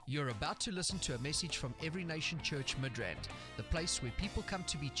You're about to listen to a message from Every Nation Church Midrand, the place where people come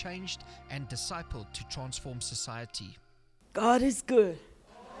to be changed and discipled to transform society. God is good.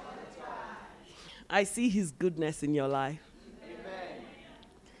 I see His goodness in your life. Amen.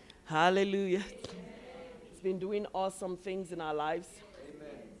 Hallelujah. He's been doing awesome things in our lives.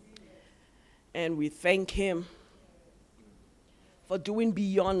 Amen. And we thank Him for doing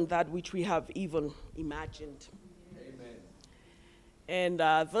beyond that which we have even imagined. And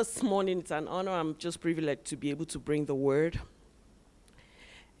this morning, it's an honor. I'm just privileged to be able to bring the word.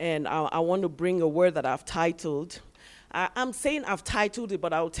 And I want to bring a word that I've titled. I'm saying I've titled it,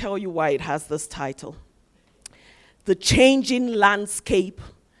 but I'll tell you why it has this title. The Changing Landscape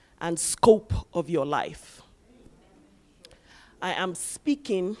and Scope of Your Life. I am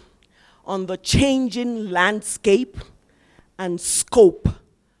speaking on the changing landscape and scope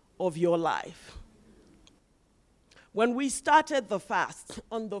of your life. When we started the fast,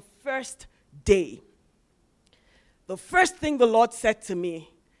 on the first day, the first thing the Lord said to me,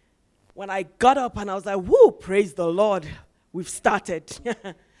 when I got up and I was like, whoo, praise the Lord, we've started.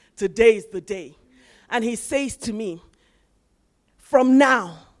 Today is the day. And He says to me, from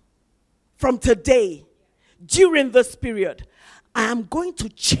now, from today, during this period, I am going to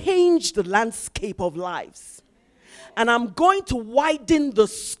change the landscape of lives. And I'm going to widen the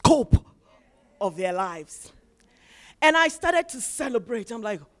scope of their lives. And I started to celebrate. I'm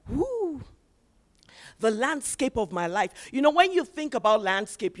like, whoo, the landscape of my life. You know, when you think about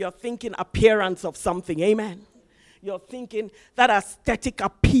landscape, you're thinking appearance of something, amen? You're thinking that aesthetic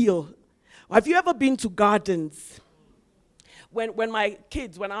appeal. Have you ever been to gardens? When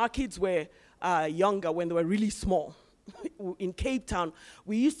our kids were younger, when they were really small, in Cape Town,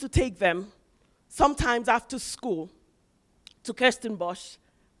 we used to take them, sometimes after school, to Kirstenbosch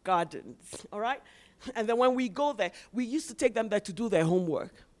Gardens, all right? And then when we go there, we used to take them there to do their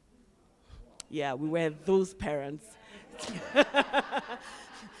homework. Yeah, we were those parents.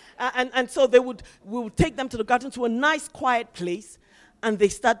 and so we would take them to the garden, to a nice, quiet place, and they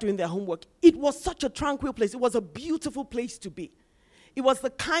start doing their homework. It was such a tranquil place. It was a beautiful place to be. It was the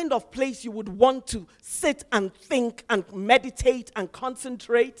kind of place you would want to sit and think and meditate and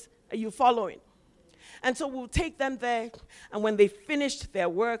concentrate. Are you following? And so we'll take them there, and when they finished their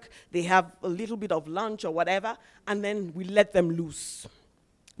work, they have a little bit of lunch or whatever, and then we let them loose.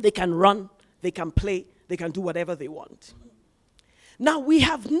 They can run, they can play, they can do whatever they want. Now, we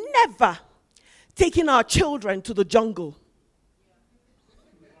have never taken our children to the jungle.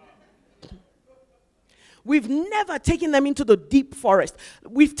 We've never taken them into the deep forest.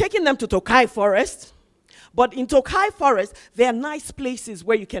 We've taken them to Tokai Forest. But in Tokai Forest, there are nice places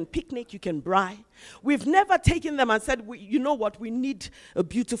where you can picnic, you can braai. We've never taken them and said, you know what, we need a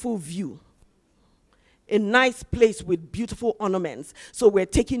beautiful view. A nice place with beautiful ornaments. So we're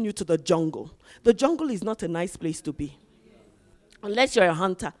taking you to the jungle. The jungle is not a nice place to be. Unless you're a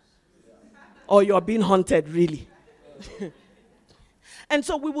hunter. Or you're being hunted, really. And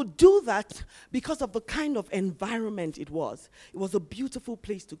so we would do that because of the kind of environment it was. It was a beautiful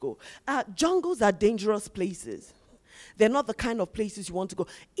place to go. Jungles are dangerous places. They're not the kind of places you want to go.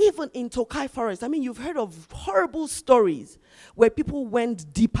 Even in Tokai Forest, I mean, you've heard of horrible stories where people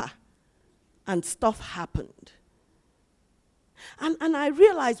went deeper and stuff happened. And I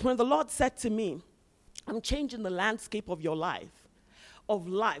realized when the Lord said to me, I'm changing the landscape of your life, of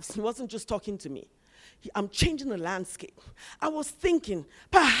lives. He wasn't just talking to me. I'm changing the landscape. I was thinking,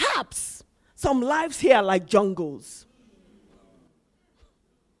 perhaps some lives here are like jungles.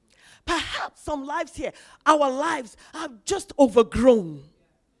 Perhaps some lives here, our lives are just overgrown.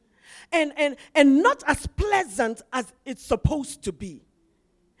 And not as pleasant as it's supposed to be.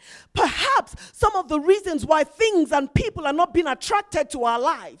 Perhaps some of the reasons why things and people are not being attracted to our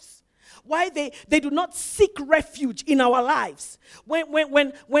lives, why they do not seek refuge in our lives.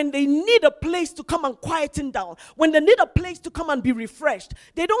 When they need a place to come and quieten down, when they need a place to come and be refreshed,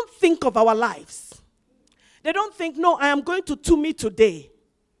 they don't think of our lives. They don't think, no, I am going to Tumi today.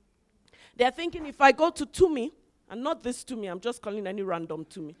 They're thinking, if I go to Tumi, and not this Tumi, I'm just calling any random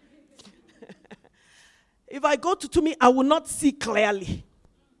Tumi. If I go to Tumi, I will not see clearly.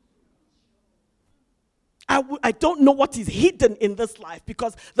 I don't know what is hidden in this life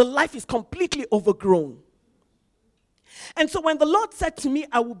because the life is completely overgrown. And so when the Lord said to me,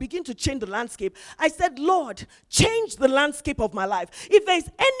 I will begin to change the landscape, I said, Lord, change the landscape of my life. If there's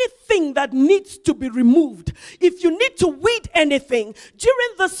anything that needs to be removed, if you need to weed anything during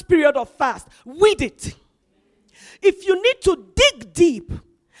this period of fast, weed it. If you need to dig deep,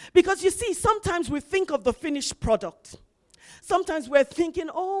 because you see, sometimes we think of the finished product. Sometimes we're thinking,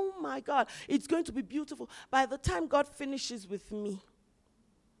 oh my God, it's going to be beautiful. By the time God finishes with me,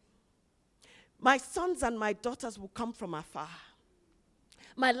 My sons and my daughters will come from afar.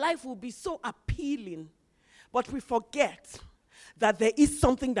 My life will be so appealing. But we forget that there is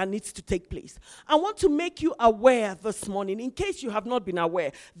something that needs to take place. I want to make you aware this morning, in case you have not been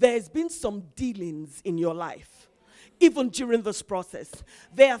aware, there has been some dealings in your life, even during this process.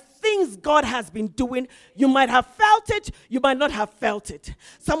 There are things God has been doing. You might have felt it, you might not have felt it.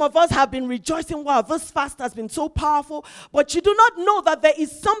 Some of us have been rejoicing, wow, this fast has been so powerful, but you do not know that there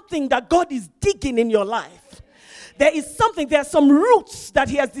is something that God is digging in your life. There is something, there are some roots that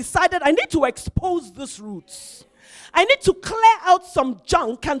he has decided, I need to expose these roots. I need to clear out some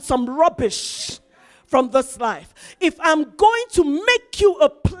junk and some rubbish from this life. If I'm going to make you a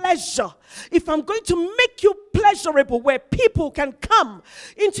pleasure, if I'm going to make you pleasurable where people can come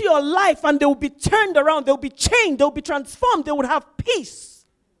into your life and they will be turned around, they'll be changed, they'll be transformed, they will have peace.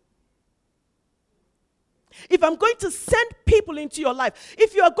 If I'm going to send people into your life,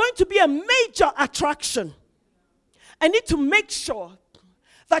 if you are going to be a major attraction, I need to make sure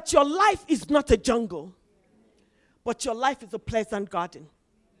that your life is not a jungle, but your life is a pleasant garden.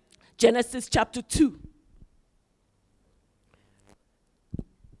 Genesis chapter 2.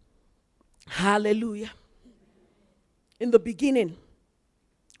 Hallelujah. In the beginning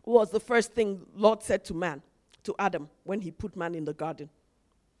was the first thing Lord said to man, to Adam, when he put man in the garden.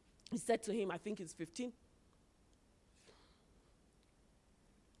 He said to him, I think it's 15.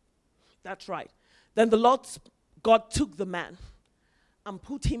 That's right. Then the Lord God took the man and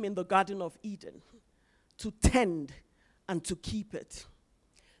put him in the Garden of Eden to tend and to keep it.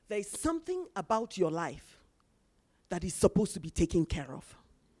 There is something about your life that is supposed to be taken care of.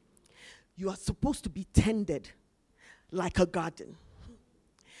 You are supposed to be tended like a garden.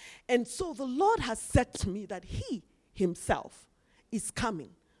 And so the Lord has said to me that he himself is coming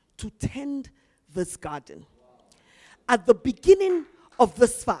to tend this garden. At the beginning of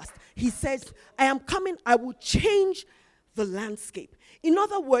this fast, he says, I am coming, I will change the landscape. In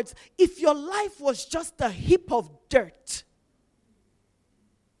other words, if your life was just a heap of dirt,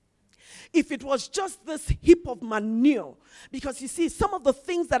 if it was just this heap of manure, because you see, some of the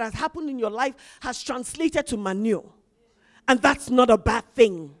things that has happened in your life has translated to manure, and that's not a bad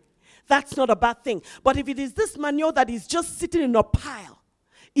thing. That's not a bad thing. But if it is this manure that is just sitting in a pile,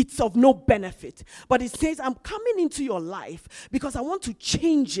 it's of no benefit. But it says, I'm coming into your life because I want to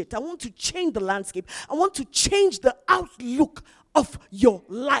change it. I want to change the landscape. I want to change the outlook of your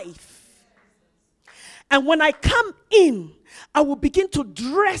life. And when I come in, I will begin to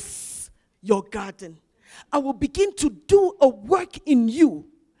dress your garden. I will begin to do a work in you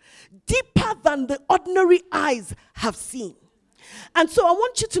deeper than the ordinary eyes have seen. And so I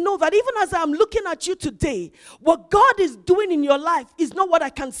want you to know that even as I'm looking at you today, what God is doing in your life is not what I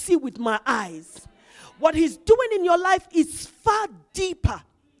can see with my eyes. What he's doing in your life is far deeper.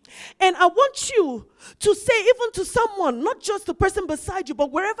 And I want you to say, even to someone, not just the person beside you,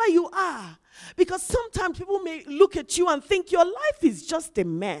 but wherever you are, because sometimes people may look at you and think your life is just a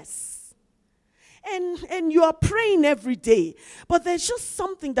mess. And you are praying every day, but there's just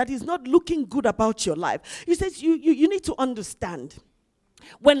something that is not looking good about your life. He says you need to understand.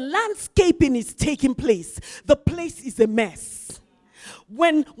 When landscaping is taking place, the place is a mess.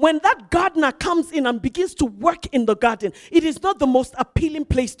 When that gardener comes in and begins to work in the garden, it is not the most appealing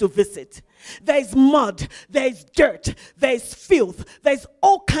place to visit. There is mud, there is dirt, there is filth, there's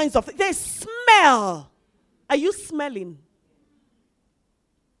all kinds of things. There's smell. Are you smelling?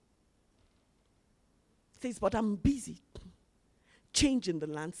 Says, but I'm busy changing the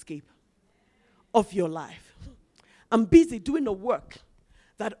landscape of your life. I'm busy doing a work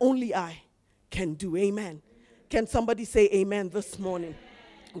that only I can do. Amen. Can somebody say amen this morning?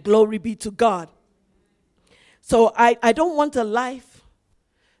 Glory be to God. So I don't want a life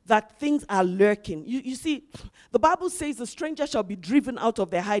that things are lurking. You see, the Bible says the stranger shall be driven out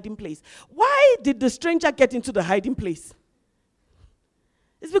of their hiding place. Why did the stranger get into the hiding place?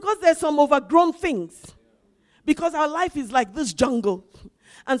 It's because there's some overgrown things. Because our life is like this jungle.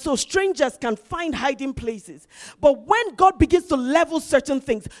 And so strangers can find hiding places. But when God begins to level certain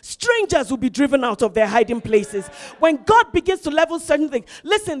things, strangers will be driven out of their hiding places. When God begins to level certain things,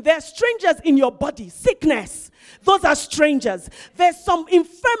 listen, there are strangers in your body. Sickness, those are strangers. There's some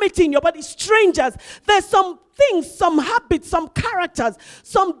infirmity in your body, strangers. There's some things, some habits, some characters,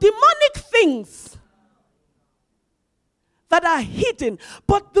 some demonic things that are hidden.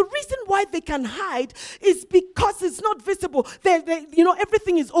 But the reason why they can hide is because it's not visible.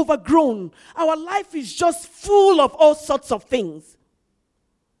 Everything is overgrown. Our life is just full of all sorts of things.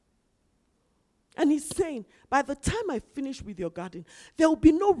 And he's saying, by the time I finish with your garden, there will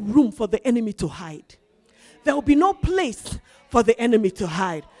be no room for the enemy to hide. There will be no place for the enemy to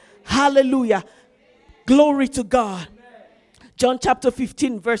hide. Hallelujah. Glory to God. John chapter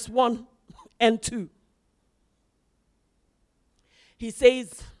 15, verse 1 and 2. He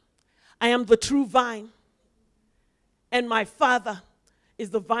says, I am the true vine, and my Father is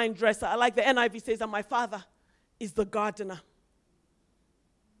the vine dresser. I like the NIV says, and my Father is the gardener.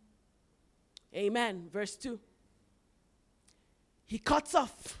 Amen. Verse 2. He cuts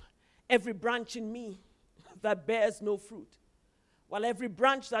off every branch in me that bears no fruit, while every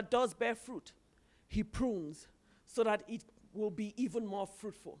branch that does bear fruit, he prunes so that it will be even more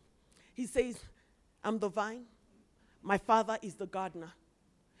fruitful. He says, I'm the vine, my Father is the gardener.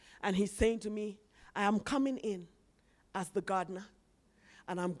 And he's saying to me, I am coming in as the gardener,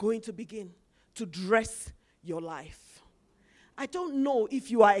 and I'm going to begin to dress your life. I don't know if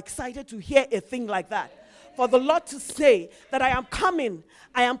you are excited to hear a thing like that. For the Lord to say that I am coming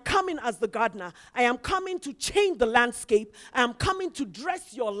as the gardener. I am coming to change the landscape. I am coming to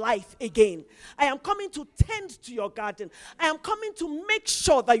dress your life again. I am coming to tend to your garden. I am coming to make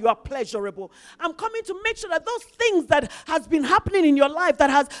sure that you are pleasurable. I'm coming to make sure that those things that has been happening in your life, that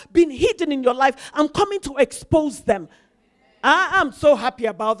has been hidden in your life, I'm coming to expose them. I am so happy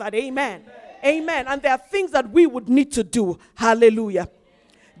about that. Amen. Amen. And there are things that we would need to do. Hallelujah.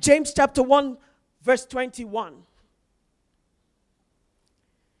 James chapter 1. Verse 21.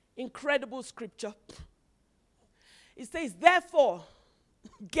 Incredible scripture. It says, therefore,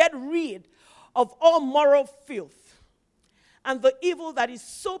 get rid of all moral filth and the evil that is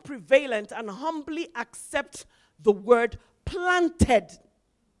so prevalent, and humbly accept the word planted.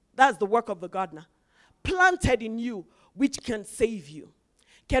 That's the work of the gardener. Planted in you, which can save you.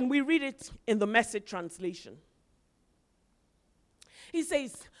 Can we read it in the Message translation? He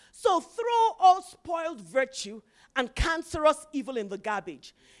says, so throw all spoiled virtue and cancerous evil in the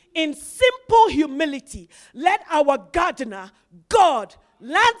garbage. In simple humility, let our gardener, God,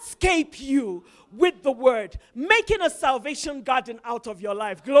 landscape you with the word, making a salvation garden out of your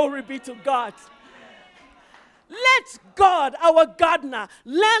life. Glory be to God. Let God, our gardener,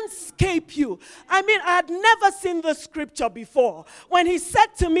 landscape you. I mean, I had never seen the scripture before. When he said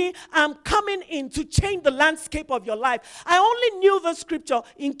to me, I'm coming in to change the landscape of your life, I only knew the scripture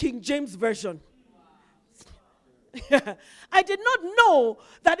in King James Version. I did not know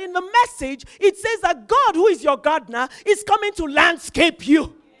that in the Message, it says that God, who is your gardener, is coming to landscape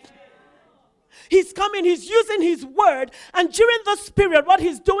you. He's coming, he's using his word, and during this period, what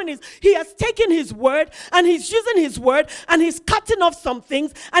he's doing is he has taken his word, and he's using his word, and he's cutting off some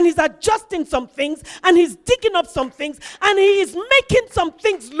things, and he's adjusting some things, and he's digging up some things, and he is making some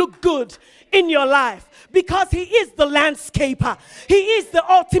things look good in your life, because he is the landscaper. He is the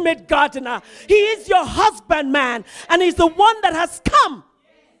ultimate gardener. He is your husbandman, and he's the one that has come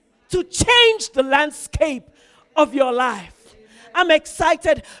to change the landscape of your life. I'm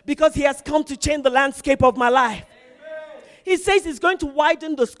excited because he has come to change the landscape of my life. He says he's going to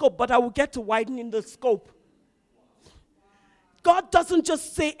widen the scope, but I will get to widening the scope. God doesn't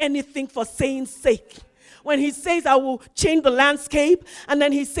just say anything for saying sake. When he says I will change the landscape, and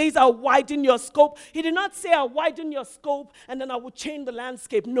then he says I'll widen your scope, he did not say I'll widen your scope and then I will change the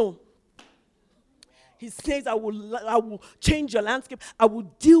landscape. No. He says I will change your landscape. I will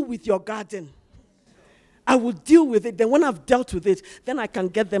deal with your garden. I will deal with it. Then when I've dealt with it, then I can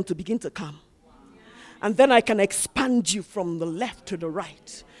get them to begin to come. And then I can expand you from the left to the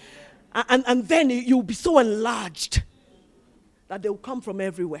right. And then you'll be so enlarged that they'll come from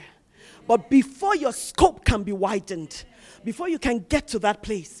everywhere. But before your scope can be widened, before you can get to that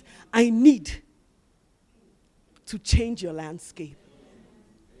place, I need to change your landscape.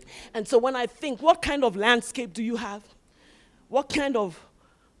 And so when I think, what kind of landscape do you have? What kind of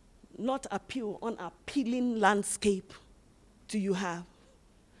unappealing landscape do you have?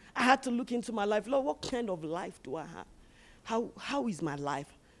 I had to look into my life. Lord, what kind of life do I have? How is my life?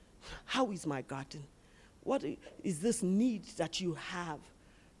 How is my garden? What is this need that you have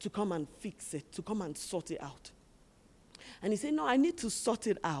to come and fix it, to come and sort it out? And he said, no, I need to sort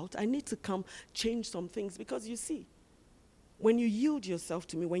it out. I need to come change some things, because you see, when you yield yourself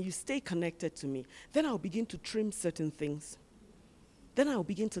to me, when you stay connected to me, then I'll begin to trim certain things. Then I'll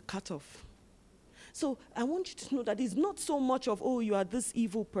begin to cut off. So I want you to know that it's not so much of, oh, you are this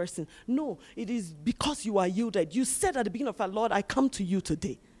evil person. No, it is because you are yielded. You said at the beginning of our Lord, I come to you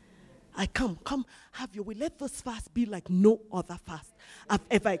today. I come have your way. Let this fast be like no other fast I've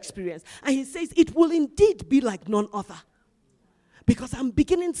ever experienced. And he says, it will indeed be like none other. Because I'm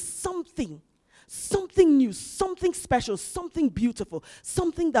beginning something something new, something special, something beautiful,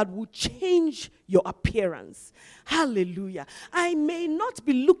 something that will change your appearance. Hallelujah. I may not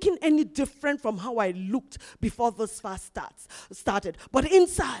be looking any different from how I looked before this fast started, but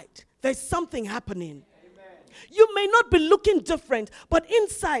inside, there's something happening. You may not be looking different, but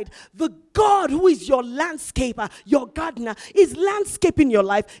inside, the God who is your landscaper, your gardener, is landscaping your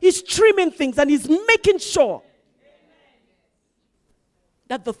life, is trimming things, and is making sure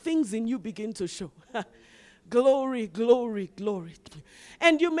that the things in you begin to show. Glory, glory, glory.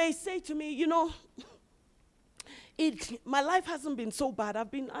 And you may say to me, my life hasn't been so bad. I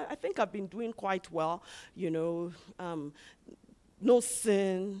think I've been doing quite well, no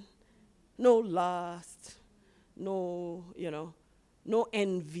sin, no lust, no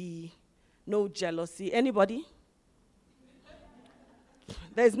envy, no jealousy. Anybody?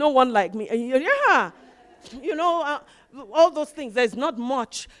 There's no one like me. Yeah. All those things. There's not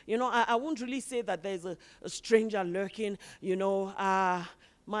much. I won't really say that there's a stranger lurking.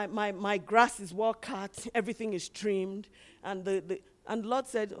 My grass is well cut. Everything is trimmed. And the Lord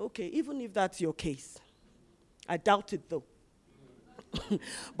said, okay, even if that's your case, I doubt it though.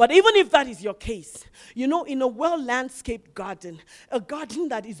 But even if that is your case, in a well-landscaped garden, a garden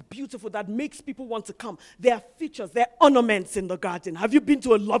that is beautiful, that makes people want to come, there are features, there are ornaments in the garden. Have you been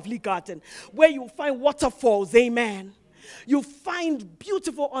to a lovely garden where you find waterfalls? Amen. You find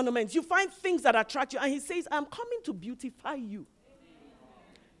beautiful ornaments. You find things that attract you. And he says, I'm coming to beautify you.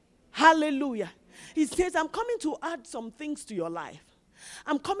 Hallelujah. He says, I'm coming to add some things to your life.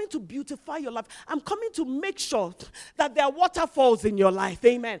 I'm coming to beautify your life. I'm coming to make sure that there are waterfalls in your life.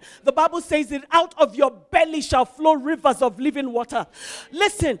 Amen. The Bible says that out of your belly shall flow rivers of living water.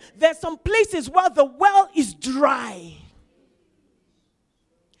 Listen, there's some places where the well is dry.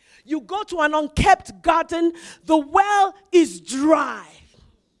 You go to an unkept garden, the well is dry.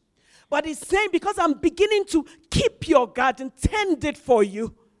 But he's saying, because I'm beginning to keep your garden, tend it for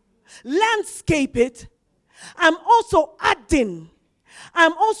you, landscape it, I'm also adding,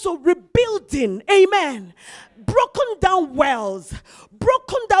 I'm also rebuilding, amen, broken down wells,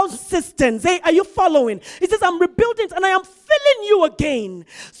 broken down cisterns. Hey, are you following? He says, I'm rebuilding and I am filling you again,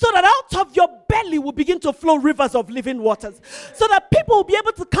 so that out of your belly will begin to flow rivers of living waters, so that people will be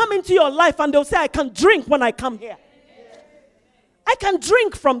able to come into your life and they'll say, I can drink when I come here. I can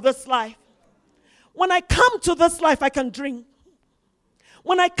drink from this life. When I come to this life, I can drink.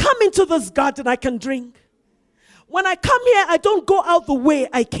 When I come into this garden, I can drink. When I come here, I don't go out the way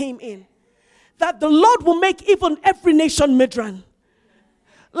I came in. That the Lord will make even every nation Midrand.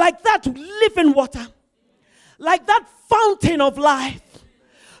 Like that living water. Like that fountain of life.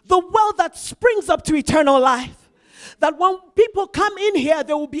 The well that springs up to eternal life. That when people come in here,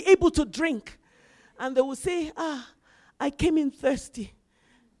 they will be able to drink. And they will say, I came in thirsty,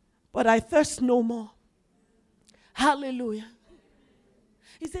 but I thirst no more. Hallelujah.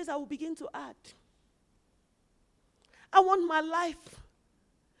 He says, I will begin to add. I want my life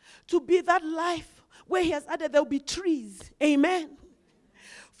to be that life where he has added there will be trees. Amen.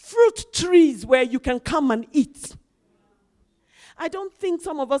 Fruit trees where you can come and eat. I don't think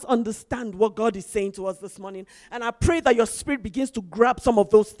some of us understand what God is saying to us this morning. And I pray that your spirit begins to grab some of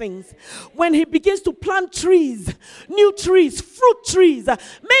those things. When he begins to plant trees, new trees, fruit trees.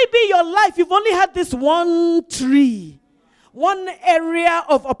 Maybe your life, you've only had this one tree. One area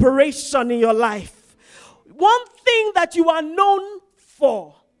of operation in your life. One thing that you are known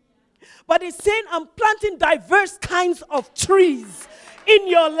for. But he's saying, I'm planting diverse kinds of trees in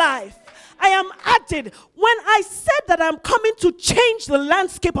your life. I am added. When I said that I'm coming to change the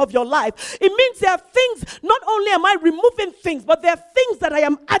landscape of your life, it means there are things, not only am I removing things, but there are things that I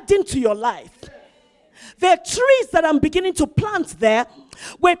am adding to your life. There are trees that I'm beginning to plant there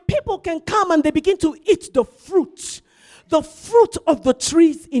where people can come and they begin to eat the fruit of the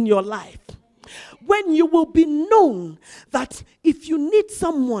trees in your life. When you will be known that if you need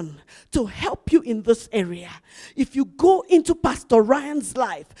someone to help you in this area, if you go into Pastor Ryan's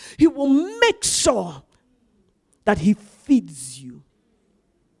life, he will make sure that he feeds you.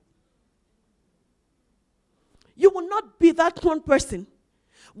 You will not be that one person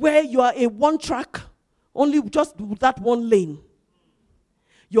where you are a one track, only just that one lane.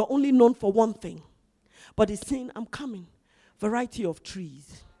 You're only known for one thing. But he's saying, I'm coming. Variety of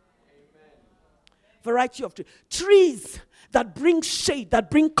trees. Variety of trees. Trees that bring shade,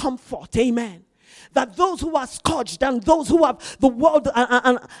 that bring comfort. Amen. That those who are scourged and those who have the world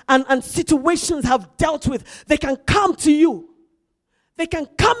and situations have dealt with, they can come to you. They can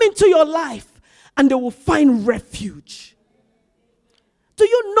come into your life and they will find refuge. Do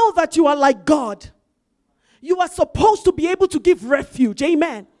you know that you are like God? You are supposed to be able to give refuge.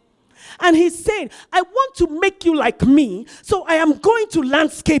 Amen. And he's saying, I want to make you like me, so I am going to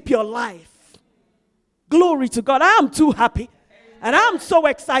landscape your life. Glory to God. I am too happy. And I'm so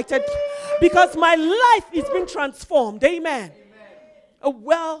excited because my life is being transformed. Amen. A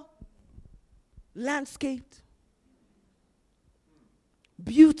well-landscaped,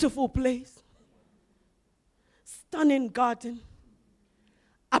 beautiful place, stunning garden,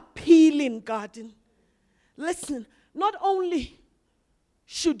 appealing garden. Listen, not only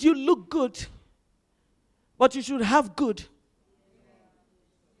should you look good, but you should have good.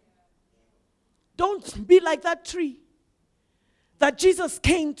 Don't be like that tree that Jesus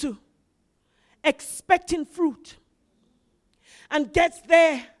came to, expecting fruit, and gets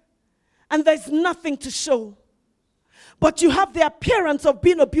there, and there's nothing to show. But you have the appearance of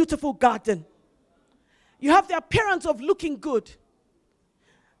being a beautiful garden. You have the appearance of looking good.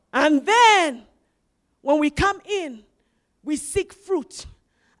 And then, when we come in, we seek fruit,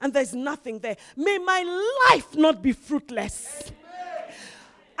 and there's nothing there. May my life not be fruitless.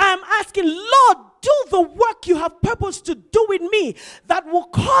 I'm asking, Lord, do the work you have purposed to do in me that will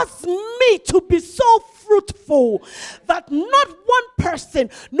cause me to be so fruitful that not one person,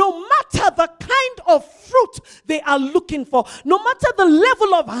 no matter the kind of fruit they are looking for, no matter the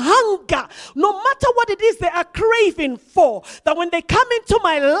level of hunger, no matter what it is they are craving for, that when they come into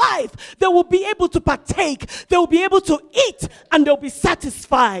my life, they will be able to partake, they will be able to eat, and they'll be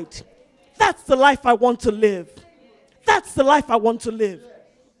satisfied. That's the life I want to live. That's the life I want to live.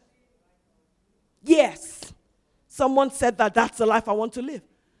 Yes, someone said that that's the life I want to live.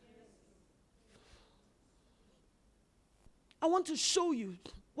 I want to show you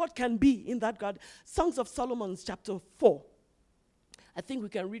what can be in that garden. Songs of Solomon, chapter 4. I think we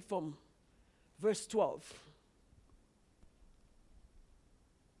can read from verse 12.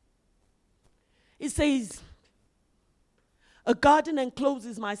 It says, a garden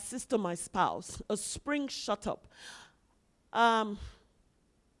encloses my sister, my spouse, a spring shut up.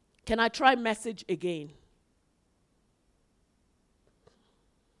 Can I try message again?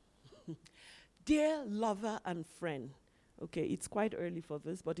 Dear lover and friend. Okay, it's quite early for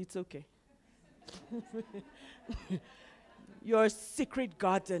this, but it's okay. Your secret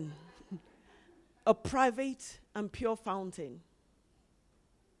garden, a private and pure fountain.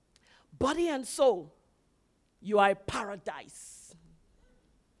 Body and soul, you are a paradise.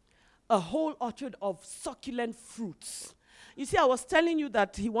 A whole orchard of succulent fruits. You see, I was telling you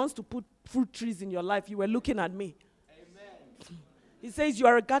that he wants to put fruit trees in your life. You were looking at me. Amen. He says you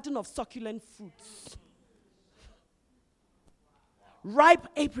are a garden of succulent fruits. Ripe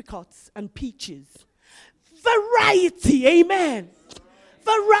apricots and peaches. Variety, amen.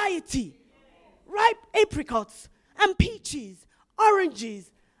 Variety. Ripe apricots and peaches,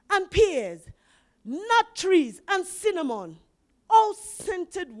 oranges and pears, nut trees and cinnamon, all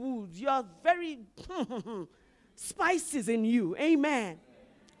scented woods. You are very... spices in you, amen.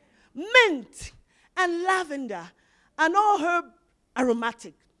 Mint and lavender and all herb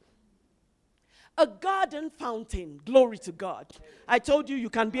aromatic. A garden fountain, glory to God. I told you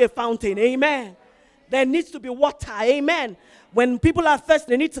can be a fountain, amen. There needs to be water, amen. When people are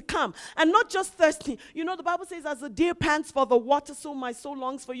thirsty, they need to come. And not just thirsty. You know, the Bible says, as the deer pants for the water, so my soul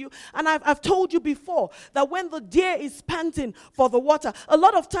longs for you. And I've told you before that when the deer is panting for the water, a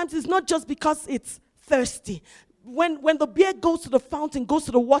lot of times it's not just because it's thirsty. When the bear goes to the fountain, goes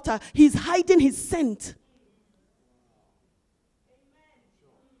to the water, he's hiding his scent.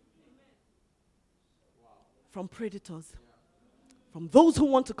 From predators. From those who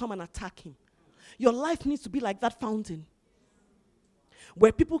want to come and attack him. Your life needs to be like that fountain.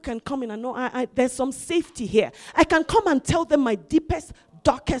 Where people can come in and know, there's some safety here. I can come and tell them my deepest,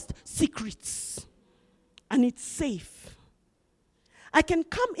 darkest secrets. And it's safe. I can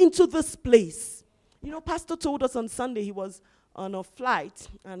come into this place. You know, Pastor told us on Sunday he was on a flight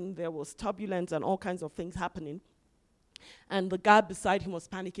and there was turbulence and all kinds of things happening. And the guy beside him was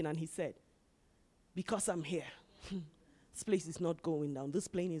panicking and he said, because I'm here, this place is not going down. This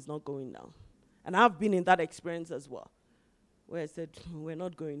plane is not going down. And I've been in that experience as well, where I said, we're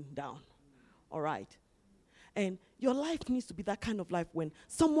not going down. All right. And your life needs to be that kind of life when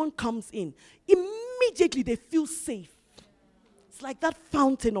someone comes in, immediately they feel safe. It's like that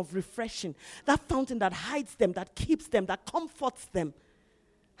fountain of refreshing, that fountain that hides them, that keeps them, that comforts them.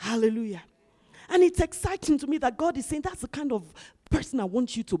 Hallelujah. And it's exciting to me that God is saying that's the kind of person I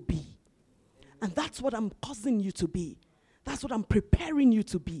want you to be. And that's what I'm causing you to be. That's what I'm preparing you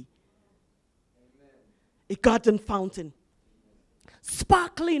to be. Amen. A garden fountain.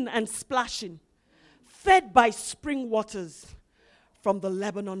 Sparkling and splashing. Fed by spring waters from the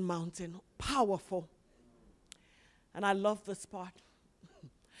Lebanon mountain. Powerful. And I love this part.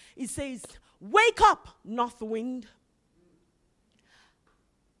 It says, wake up, north wind.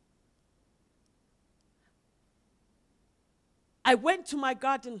 I went to my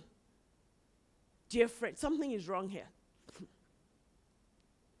garden. Dear friend, something is wrong here.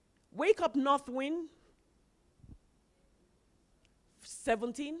 Wake up, north wind.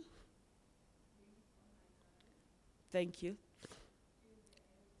 17. Thank you.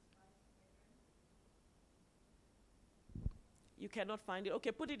 You cannot find it. Okay,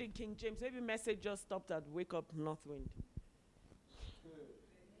 put it in King James. Maybe message just stopped at wake up, north wind.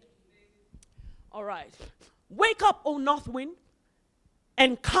 All right. Wake up, O north wind,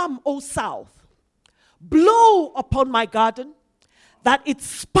 and come, O south. Blow upon my garden, that its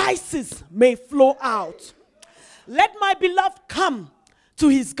spices may flow out. Let my beloved come to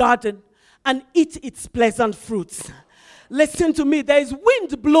his garden and eat its pleasant fruits. Listen to me, there is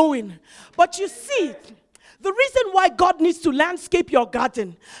wind blowing. But you see, the reason why God needs to landscape your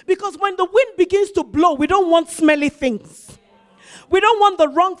garden, because when the wind begins to blow, we don't want smelly things. We don't want the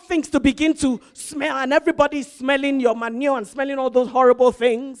wrong things to begin to smell, and everybody's smelling your manure and smelling all those horrible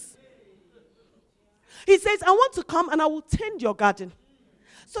things. He says, I want to come and I will tend your garden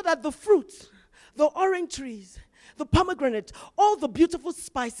so that the fruits, the orange trees, the pomegranate, all the beautiful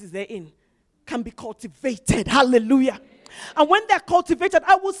spices therein can be cultivated. Hallelujah. And when they're cultivated,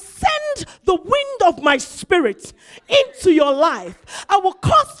 I will send the wind of my spirit into your life. I will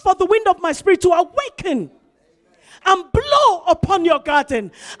cause for the wind of my spirit to awaken and blow upon your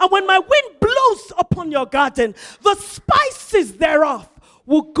garden. And when my wind blows upon your garden, the spices thereof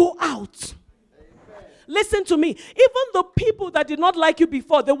will go out. Listen to me. Even the people that did not like you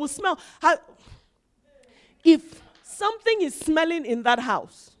before, they will smell. If something is smelling in that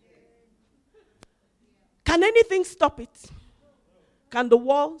house, can anything stop it? Can the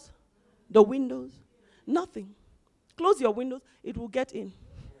walls, the windows? Nothing. Close your windows, it will get in.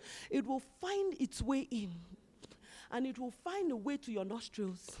 It will find its way in. And it will find a way to your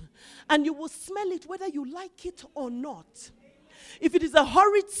nostrils. And you will smell it whether you like it or not. If it is a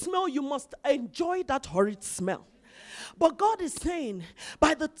horrid smell, you must enjoy that horrid smell. But God is saying,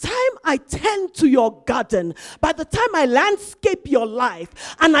 by the time I tend to your garden, by the time I landscape your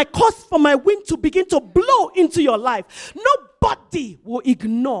life, and I cause for my wind to begin to blow into your life, nobody will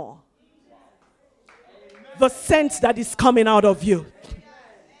ignore the scent that is coming out of you.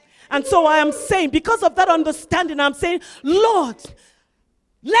 And so I am saying, because of that understanding, I'm saying, Lord,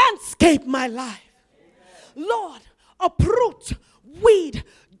 landscape my life. Lord, uproot, weed,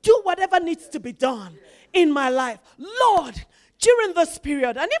 do whatever needs to be done in my life. Lord, during this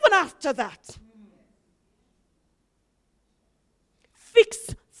period and even after that,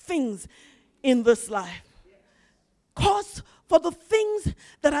 fix things in this life. Cause for the things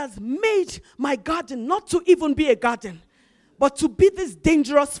that has made my garden not to even be a garden, but to be these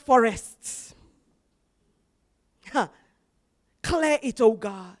dangerous forests. Clear it, oh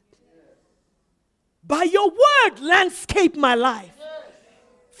God. By your word, landscape my life.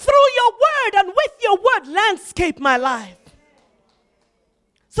 Through your word and with your word, landscape my life.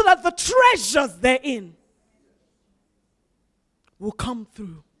 So that the treasures therein will come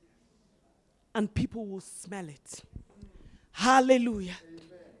through. And people will smell it. Hallelujah.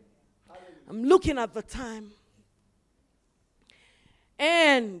 I'm looking at the time.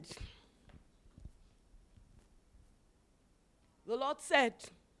 And the Lord said,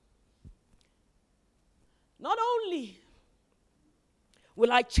 not only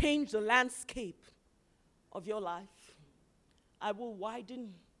will I change the landscape of your life, I will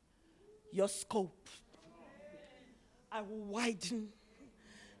widen your scope. I will widen.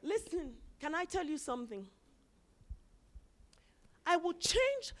 Listen, can I tell you something? I will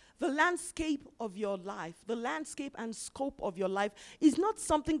change the landscape of your life. The landscape and scope of your life is not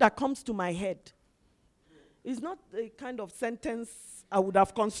something that comes to my head. It's not a kind of sentence I would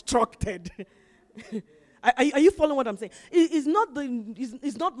have constructed. Are you following what I'm saying?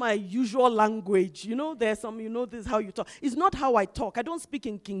 It's not my usual language. You know, there's some, this is how you talk. It's not how I talk. I don't speak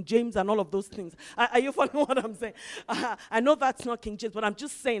in King James and all of those things. Are you following what I'm saying? I know that's not King James, but I'm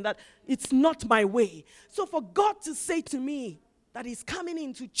just saying that it's not my way. So for God to say to me that he's coming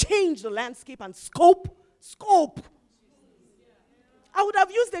in to change the landscape and scope, I would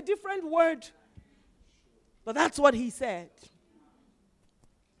have used a different word. But that's what he said.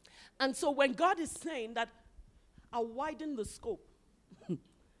 And so when God is saying that I'll widen the scope,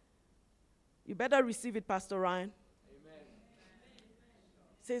 you better receive it, Pastor Ryan. Amen.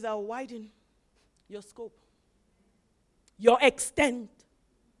 He says I'll widen your scope, your extent,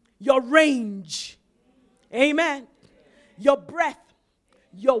 your range. Amen. Your breadth,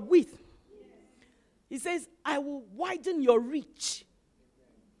 your width. He says I will widen your reach.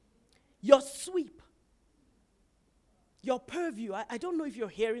 your sweep, your purview. I don't know if you're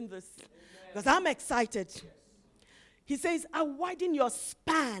hearing this, because I'm excited. He says, I widen your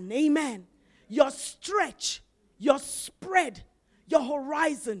span, amen, your stretch, your spread, your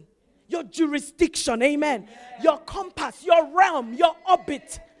horizon, your jurisdiction, amen, your compass, your realm, your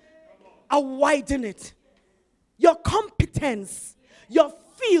orbit. I widen it. Your competence, your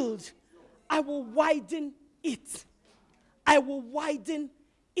field, I will widen it. I will widen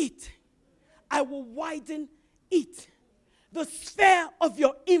it. I will widen it. The sphere of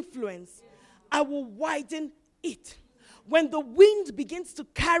your influence, I will widen it. When the wind begins to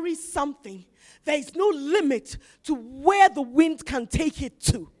carry something, there is no limit to where the wind can take it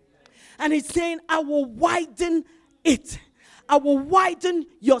to. And he's saying, I will widen it. I will widen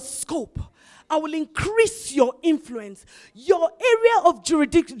your scope. I will increase your influence. Your area of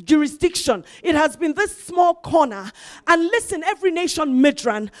jurisdiction, it has been this small corner. And listen, every nation,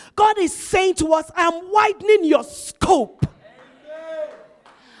 Midrand, God is saying to us, I am widening your scope.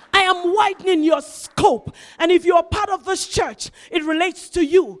 I am widening your scope. And if you're part of this church, it relates to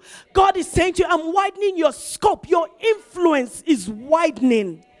you. God is saying to you, I'm widening your scope. Your influence is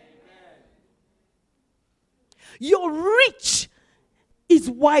widening. Your reach is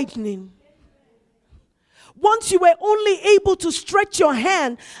widening. Once you were only able to stretch your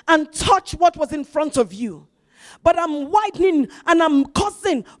hand and touch what was in front of you. But I'm widening and I'm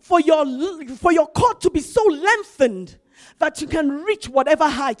causing for your cord to be so lengthened that you can reach whatever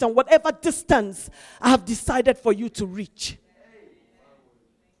height and whatever distance I have decided for you to reach.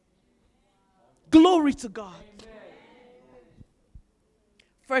 Glory to God.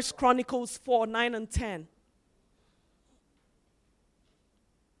 1 Chronicles 4, 9 and 10.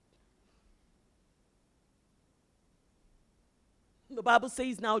 The Bible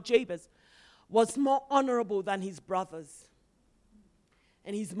says now Jabez was more honorable than his brothers.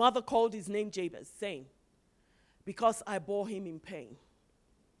 And his mother called his name Jabez, saying, because I bore him in pain.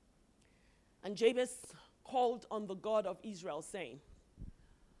 And Jabez called on the God of Israel, saying,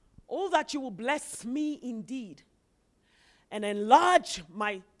 oh, that you will bless me indeed and enlarge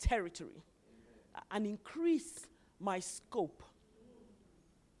my territory and increase my scope.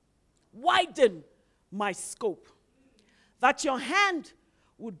 Widen my scope. That your hand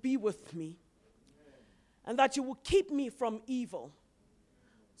would be with me and that you will keep me from evil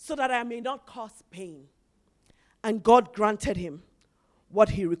so that I may not cause pain. And God granted him what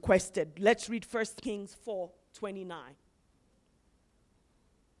he requested. Let's read 1 Kings 4:29.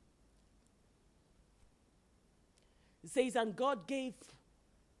 It says, and God gave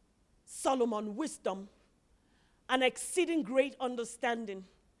Solomon wisdom and exceeding great understanding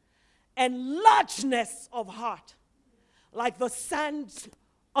and largeness of heart, like the sand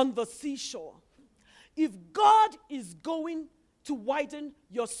on the seashore. If God is going to widen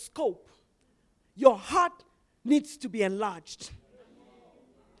your scope, your heart needs to be enlarged.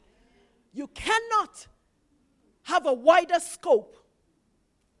 You cannot have a wider scope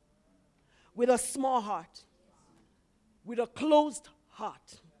with a small heart, with a closed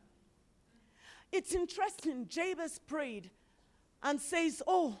heart. It's interesting, Jabez prayed and says,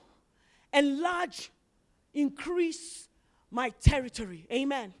 oh, enlarge, increase my territory.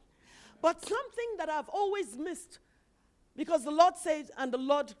 Amen. But something that I've always missed, because the Lord said, and the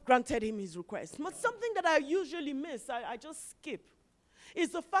Lord granted him his request. But something that I usually miss, I just skip, is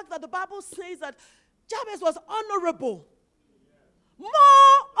the fact that the Bible says that Jabez was honorable. More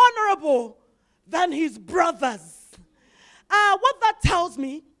honorable than his brothers. What that tells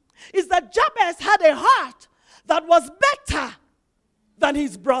me is that Jabez had a heart that was better than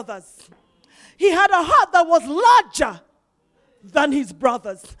his brothers. He had a heart that was larger than his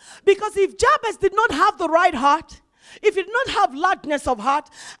brothers. Because if Jabez did not have the right heart, if he did not have largeness of heart,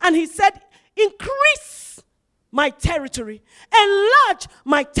 and he said, increase my territory, enlarge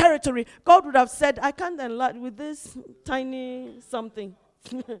my territory, God would have said, I can't enlarge with this tiny something.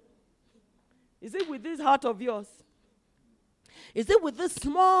 Is it with this heart of yours? Is it with this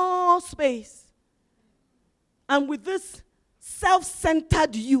small space? And with this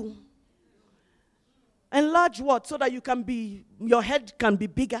self-centered you? Enlarge what? So that you can be, your head can be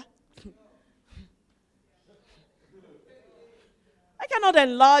bigger. I cannot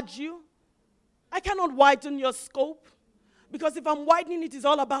enlarge you. I cannot widen your scope. Because if I'm widening it, it's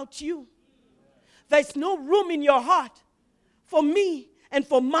all about you. There's no room in your heart for me and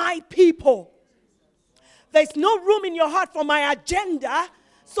for my people. There's no room in your heart for my agenda.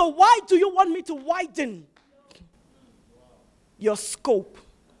 So why do you want me to widen your scope?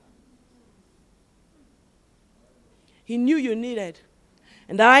 He knew you needed,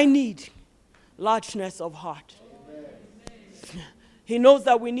 and I need largeness of heart. Amen. He knows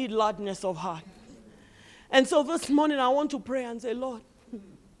that we need largeness of heart. And so this morning I want to pray and say, Lord,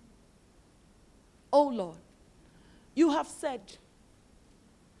 oh Lord, you have said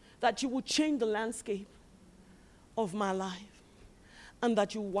that you will change the landscape of my life and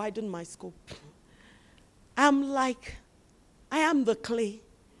that you widen my scope. I am the clay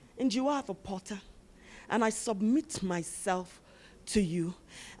and you are the potter, and I submit myself to you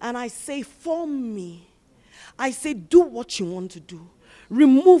and I say, form me. I say, do what you want to do.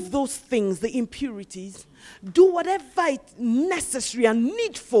 Remove those things, the impurities. Do whatever is necessary and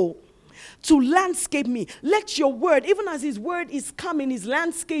needful to landscape me. Let your word, even as his word is coming, is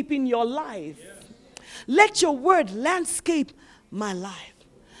landscaping your life. Yeah. Let your word landscape my life.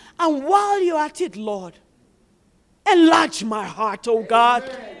 And while you're at it, Lord, enlarge my heart, oh God.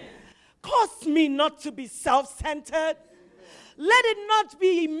 Amen. Cause me not to be self-centered. Let it not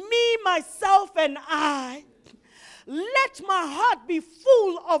be me, myself, and I. Let my heart be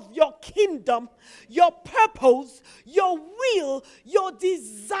full of your kingdom, your purpose, your will, your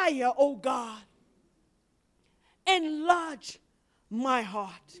desire, oh God. Enlarge my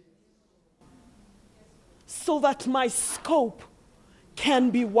heart so that my scope can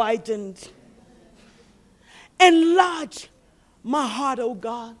be widened. Enlarge my heart, oh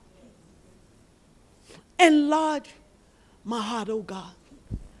God. Enlarge my heart, oh God.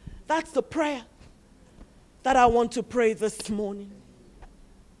 That's the prayer that I want to pray this morning.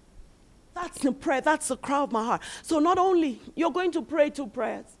 That's the prayer. That's the cry of my heart. So not only, you're going to pray 2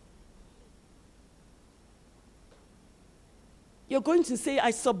 prayers. You're going to say, I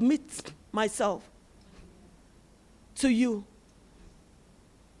submit myself to you,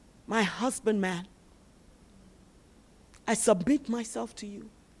 my husband, man. I submit myself to you.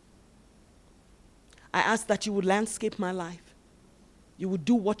 I ask that you would landscape my life. You would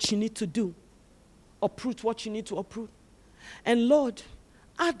do what you need to do. Uproot what you need to uproot. And Lord,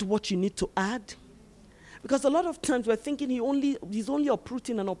 add what you need to add. Because a lot of times we're thinking he's only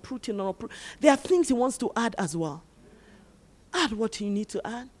uprooting and uprooting and uprooting. There are things he wants to add as well. Add what you need to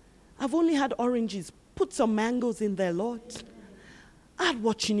add. I've only had oranges. Put some mangoes in there, Lord. Add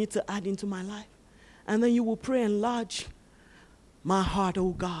what you need to add into my life. And then you will pray, enlarge my heart,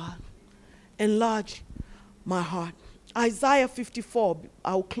 oh God. Enlarge my heart. Isaiah 54,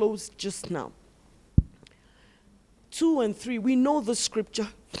 I'll close just now. 2 and 3, we know the scripture.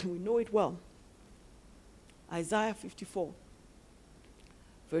 We know it well. Isaiah 54,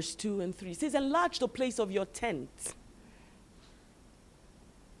 verse 2 and 3. It says, enlarge the place of your tent,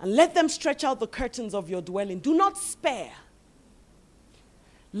 and let them stretch out the curtains of your dwelling. Do not spare.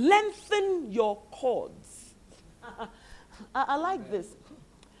 Lengthen your cords. I like this.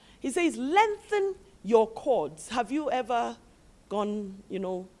 He says, lengthen your cords. Have you ever gone,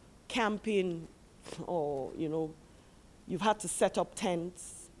 camping or, you've had to set up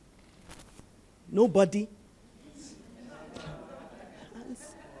tents? Nobody.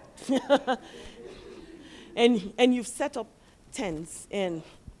 and you've set up tents and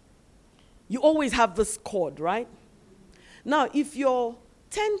you always have this cord, right? Now, if your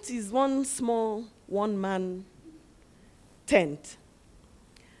tent is one small, one-man tent,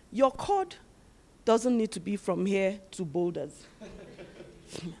 your cord doesn't need to be from here to Boulders.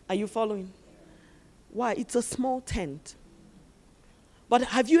 Are you following? Why? It's a small tent. But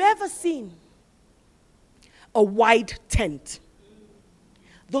have you ever seen a wide tent?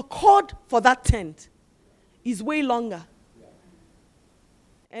 The cord for that tent is way longer.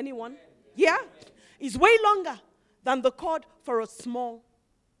 Anyone? Yeah? It's way longer than the cord for a small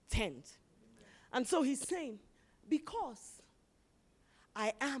tent. And so he's saying, because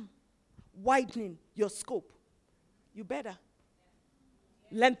I am widening your scope, you better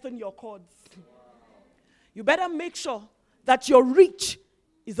lengthen your cords. You better make sure that your reach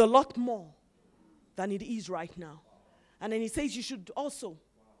is a lot more than it is right now. And then he says you should also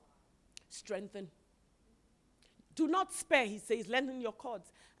strengthen. Do not spare, he says, lengthen your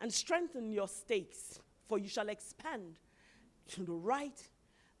cords and strengthen your stakes, for you shall expand to the right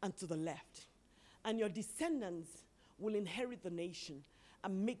and to the left. And your descendants will inherit the nation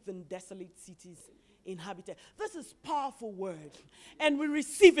and make the desolate cities inhabited. This is powerful word, and we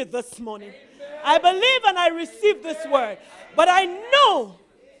receive it this morning. Amen. I believe and I receive this word, but I know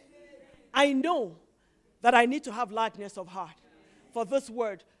that I need to have largeness of heart for this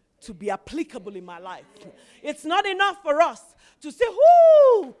word to be applicable in my life. It's not enough for us to say,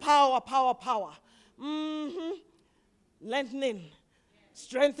 whoo, power, power, power. Lengthening,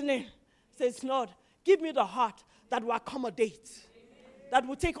 strengthening. Says, Lord, give me the heart that will accommodate, that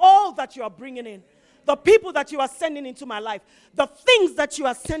will take all that you are bringing in the people that you are sending into my life, the things that you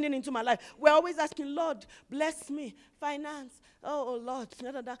are sending into my life. We're always asking, Lord, bless me, finance. Oh, Lord.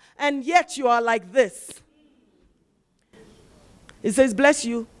 Da, da, da. And yet you are like this. It says, bless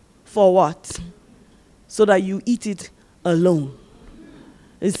you for what? So that you eat it alone.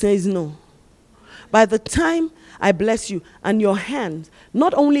 It says no. By the time I bless you and your hands,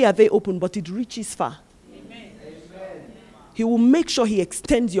 not only are they open, but it reaches far. Amen. He will make sure he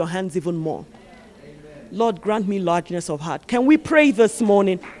extends your hands even more. Amen. Lord, grant me largeness of heart. Can we pray this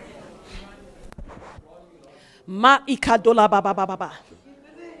morning?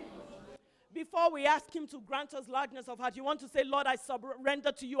 Before we ask him to grant us largeness of heart, you want to say, Lord, I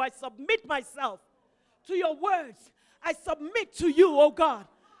surrender to you. I submit myself to your words. I submit to you, oh God.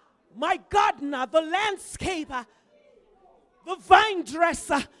 My gardener, the landscaper, the vine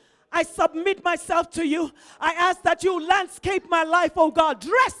dresser, I submit myself to you. I ask that you landscape my life, oh God.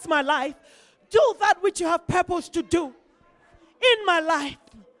 Dress my life. Do that which you have purpose to do in my life.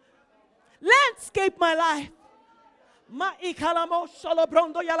 Landscape my life.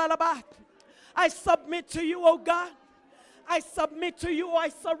 I submit to you, oh God. I submit to you. I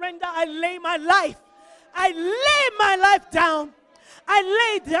surrender. I lay my life. I lay my life down. I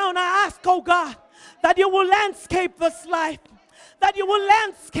lay down. I ask, oh God, that you will landscape this life. That you will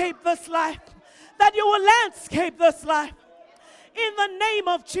landscape this life. That you will landscape this life. In the name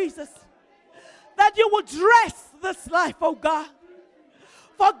of Jesus. That you will dress this life, oh God.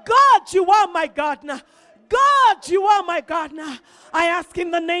 For God, you are my gardener. God, you are my gardener. I ask in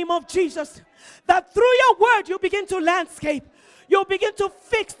the name of Jesus that through your word you begin to landscape. You'll begin to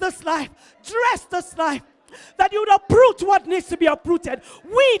fix this life. Dress this life. That you would uproot what needs to be uprooted.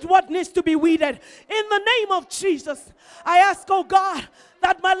 Weed what needs to be weeded. In the name of Jesus, I ask, oh God,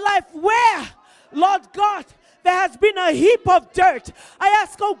 that my life where, Lord God, there has been a heap of dirt. I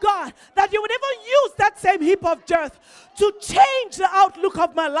ask, oh God, that you would even use that same heap of dirt to change the outlook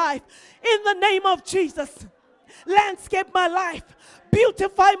of my life. In the name of Jesus, landscape my life.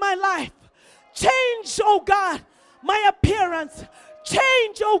 Beautify my life. Change, oh God, my appearance.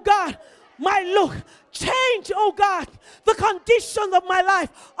 Change, oh God, my look. Change, oh God, the conditions of my life,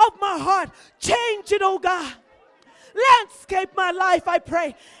 of my heart. Change it, oh God. Landscape my life, I pray,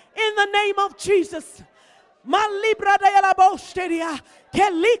 in the name of Jesus. Malibra de la bosteria,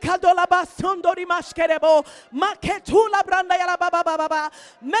 kelika dolaba sondori maskerebo, maketula branda yala baba baba,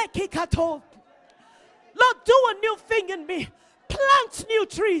 mekikato. Lord, do a new thing in me. Plant new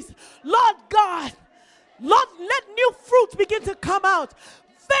trees. Lord God, Lord, let new fruit begin to come out.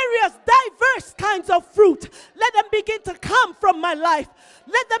 Various, diverse kinds of fruit. Let them begin to come from my life.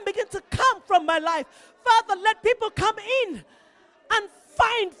 Let them begin to come from my life. Father, let people come in and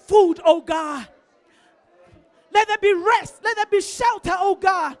find food, oh God. Let there be rest. Let there be shelter, oh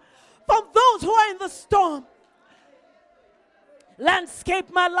God, from those who are in the storm.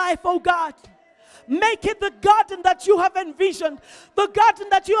 Landscape my life, oh God. Make it the garden that you have envisioned, the garden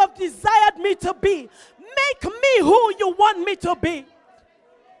that you have desired me to be. Make me who you want me to be.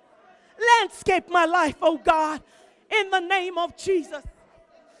 Landscape my life, oh God, in the name of Jesus.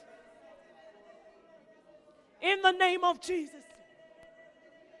 In the name of Jesus.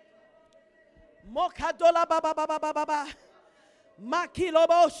 Mokadola baba baba baba baba. Makilo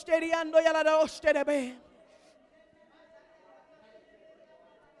bosteriando yala osterebe.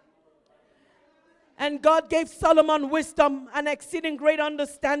 And God gave Solomon wisdom and exceeding great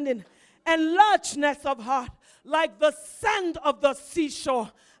understanding and largeness of heart, like the sand of the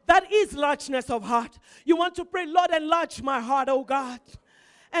seashore. That is largeness of heart. You want to pray, Lord, enlarge my heart, oh God.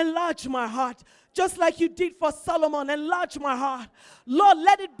 Enlarge my heart. Just like you did for Solomon, enlarge my heart. Lord,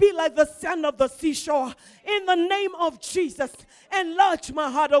 let it be like the sand of the seashore. In the name of Jesus, enlarge my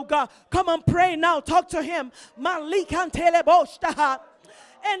heart, oh God. Come on, pray now. Talk to him. Enlarge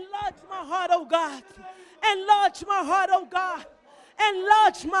my heart, oh God. Enlarge my heart, oh God.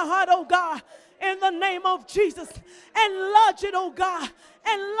 Enlarge my heart, oh God. In the name of Jesus. Enlarge it, oh God.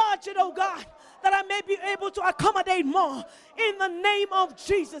 Enlarge it, oh God. That I may be able to accommodate more. In the name of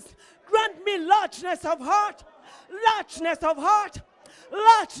Jesus. Grant me largeness of heart. Largeness of heart.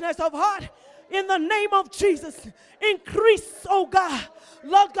 Largeness of heart. In the name of Jesus. Increase, oh God.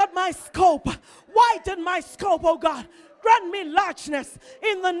 Lord God, my scope. Widen my scope, oh God. Grant me largeness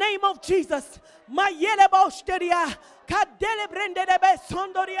in the name of Jesus. Mayelebosteria, kadele brendebe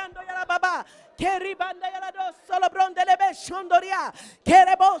sondoriando yala baba, keribanda yala do solobrondele sondoria,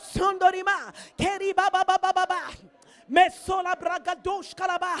 kerebo sondorima, keriba baba baba, mesola bragadosh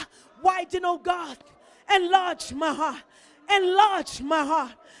kalaba. Widen, oh God, enlarge my heart, enlarge my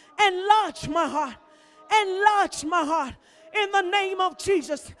heart, enlarge my heart, enlarge my heart. In the name of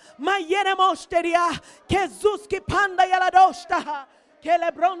Jesus. Mayere mosteria. Kezuski panda yaladosta.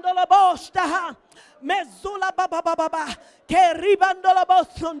 Kelebrondo la bosta. Mezula baba baba. Keribando la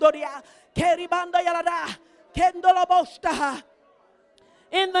bosondoria. Keribanda yalada. Kendolo bosta.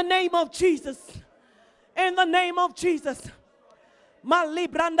 In the name of Jesus. In the name of Jesus.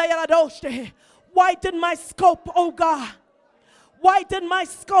 Malibranda yaladoste. Whiten my scope, oh God. Whiten my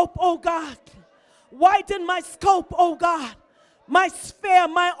scope, oh God. Whiten my scope, oh God. My sphere,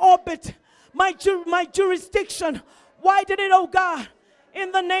 my orbit, my jurisdiction. Whiten it, oh God.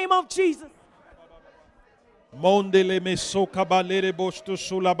 In the name of Jesus.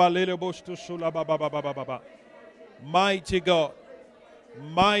 Mighty God.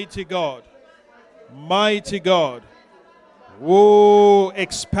 Mighty God. Mighty God. Oh,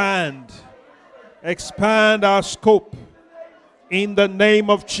 expand. Expand our scope in the name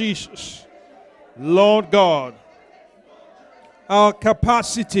of Jesus. Lord God, our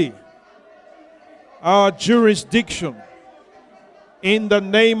capacity, our jurisdiction in the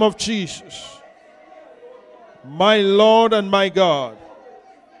name of Jesus. My Lord and my God.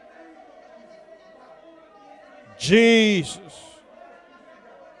 Jesus.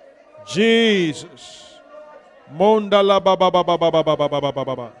 Jesus. Mondala baba baba baba baba baba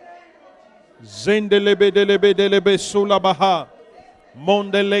baba. Zendelebe delebe delebe sulabaha.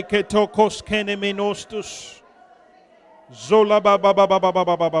 Mondele ketokos kenemenostus. Zola baba baba baba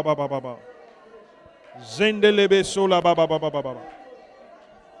baba baba baba. Zendelebe sola baba baba baba.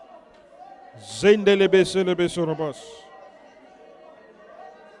 Zendelebe selebe sorobos.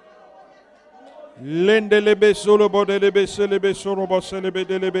 Lendelebe solobo delebe selebe sorobos selebe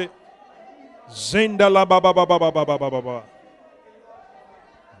delebe. Zendala baba baba baba baba baba.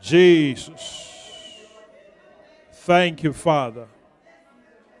 Jesus. Thank you, Father.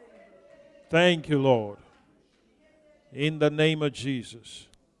 Thank you, Lord. In the name of Jesus.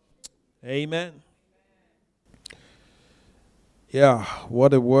 Amen. Yeah,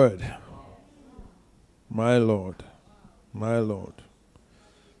 what a word. My Lord. My Lord.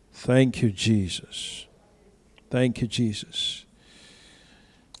 Thank you, Jesus. Thank you, Jesus.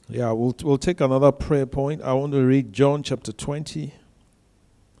 Yeah, we'll take another prayer point. I want to read John chapter 20.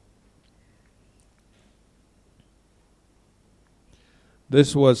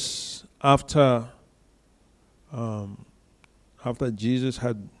 This was after Jesus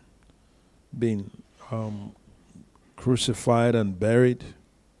had been crucified and buried.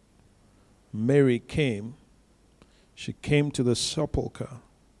 Mary came. She came to the sepulchre.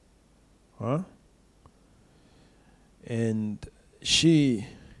 And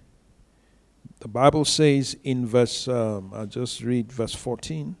the Bible says in verse, I'll just read verse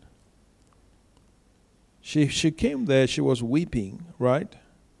 14. She came there, she was weeping, right?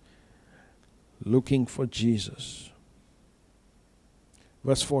 Looking for Jesus.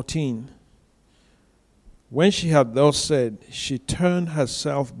 Verse 14. When she had thus said, she turned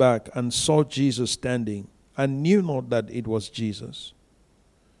herself back and saw Jesus standing, and knew not that it was Jesus.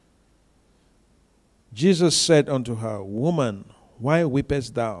 Jesus said unto her, Woman, why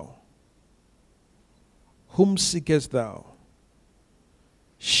weepest thou? Whom seekest thou?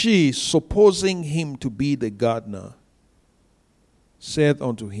 She, supposing him to be the gardener, said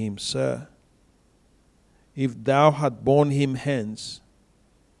unto him, Sir, if thou had borne him hence,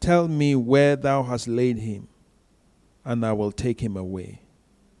 tell me where thou hast laid him, and I will take him away.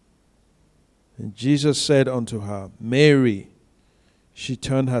 And Jesus said unto her, Mary. She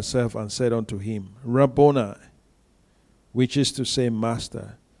turned herself and said unto him, Rabboni, which is to say,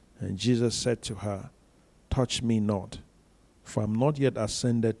 Master. And Jesus said to her, Touch me not, for I am not yet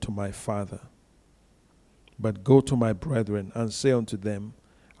ascended to my Father. But go to my brethren and say unto them,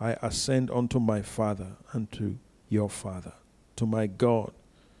 I ascend unto my Father and to your Father, to my God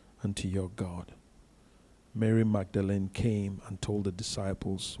and to your God. Mary Magdalene came and told the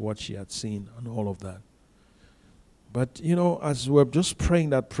disciples what she had seen and all of that. But, as we were just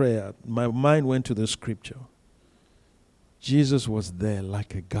praying that prayer, my mind went to the scripture. Jesus was there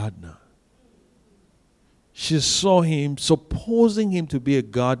like a gardener. She saw him, supposing him to be a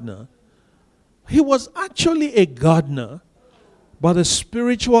gardener. He was actually a gardener, but a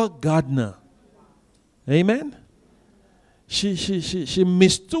spiritual gardener. Amen? She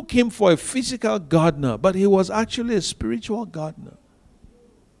mistook him for a physical gardener, but he was actually a spiritual gardener.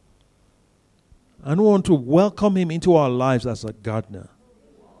 And we want to welcome him into our lives as a gardener.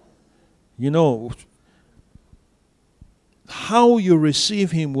 How you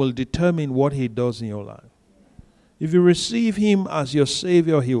receive him will determine what he does in your life. If you receive him as your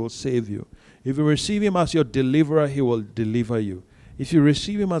Savior, he will save you. If you receive him as your deliverer, he will deliver you. If you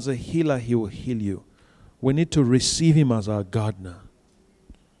receive him as a healer, he will heal you. we need to receive him as our gardener.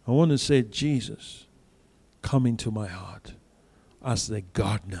 I want to say, Jesus, come into my heart as the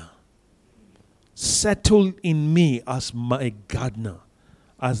gardener. Settle in me as my gardener,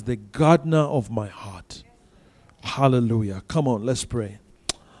 as the gardener of my heart. Hallelujah. Come on, let's pray.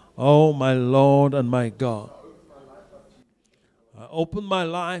 Oh, my Lord and my God, I open my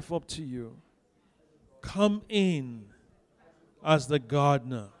life up to you. Come in as the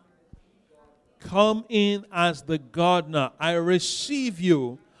gardener. Come in as the gardener. I receive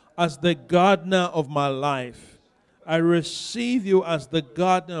you as the gardener of my life. I receive you as the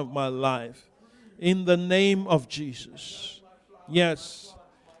gardener of my life. In the name of Jesus. Yes.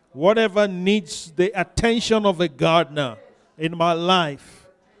 Whatever needs the attention of a gardener in my life,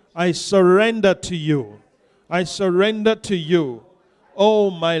 I surrender to you. I surrender to you.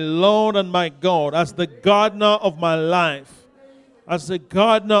 Oh, my Lord and my God, as the gardener of my life, as the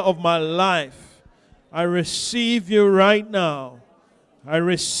gardener of my life, I receive you right now. I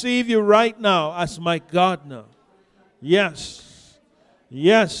receive you right now as my gardener. Yes.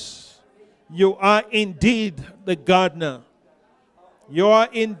 Yes. You are indeed the gardener. You are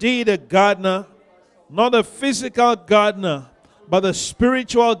indeed a gardener, not a physical gardener, but a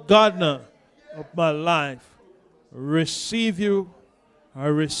spiritual gardener of my life. Receive you. I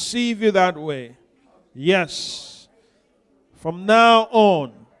receive you that way. Yes. From now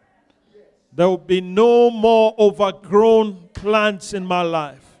on, there will be no more overgrown plants in my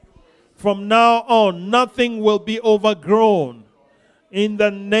life. From now on, nothing will be overgrown. In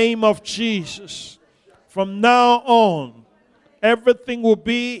the name of Jesus. From now on, everything will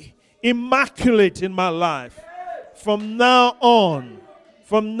be immaculate in my life. From now on,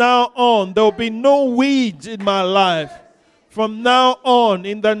 there will be no weeds in my life. From now on,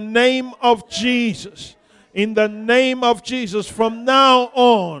 in the name of Jesus. In the name of Jesus, from now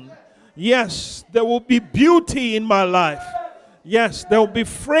on, yes, there will be beauty in my life. Yes, there will be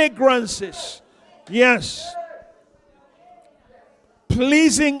fragrances. Yes,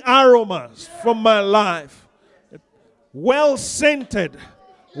 pleasing aromas from my life. Well scented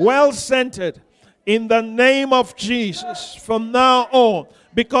in the name of Jesus from now on,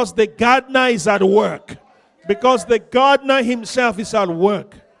 because the gardener is at work. Because the gardener himself is at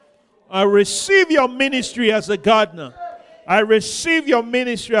work. I receive your ministry as a gardener. I receive your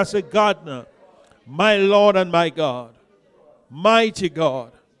ministry as a gardener. My Lord and my God. Mighty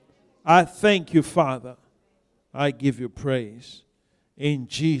God. I thank you, Father. I give you praise. In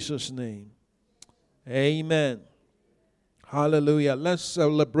Jesus' name. Amen. Hallelujah. Let's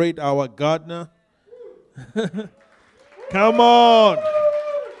celebrate our gardener. Come on.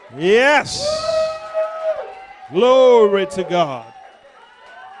 Yes. Glory to God.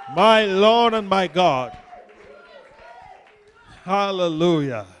 My Lord and my God.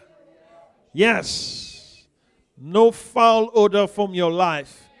 Hallelujah. Yes. No foul odor from your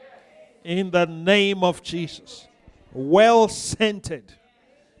life. In the name of Jesus. Well scented.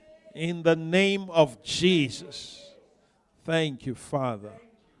 In the name of Jesus. Thank you, Father.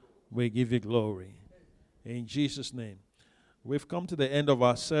 We give you glory. In Jesus' name. We've come to the end of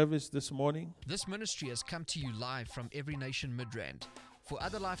our service this morning. This ministry has come to you live from Every Nation Midrand. For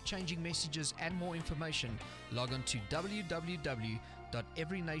other life-changing messages and more information, log on to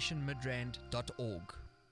www.everynationmidrand.org.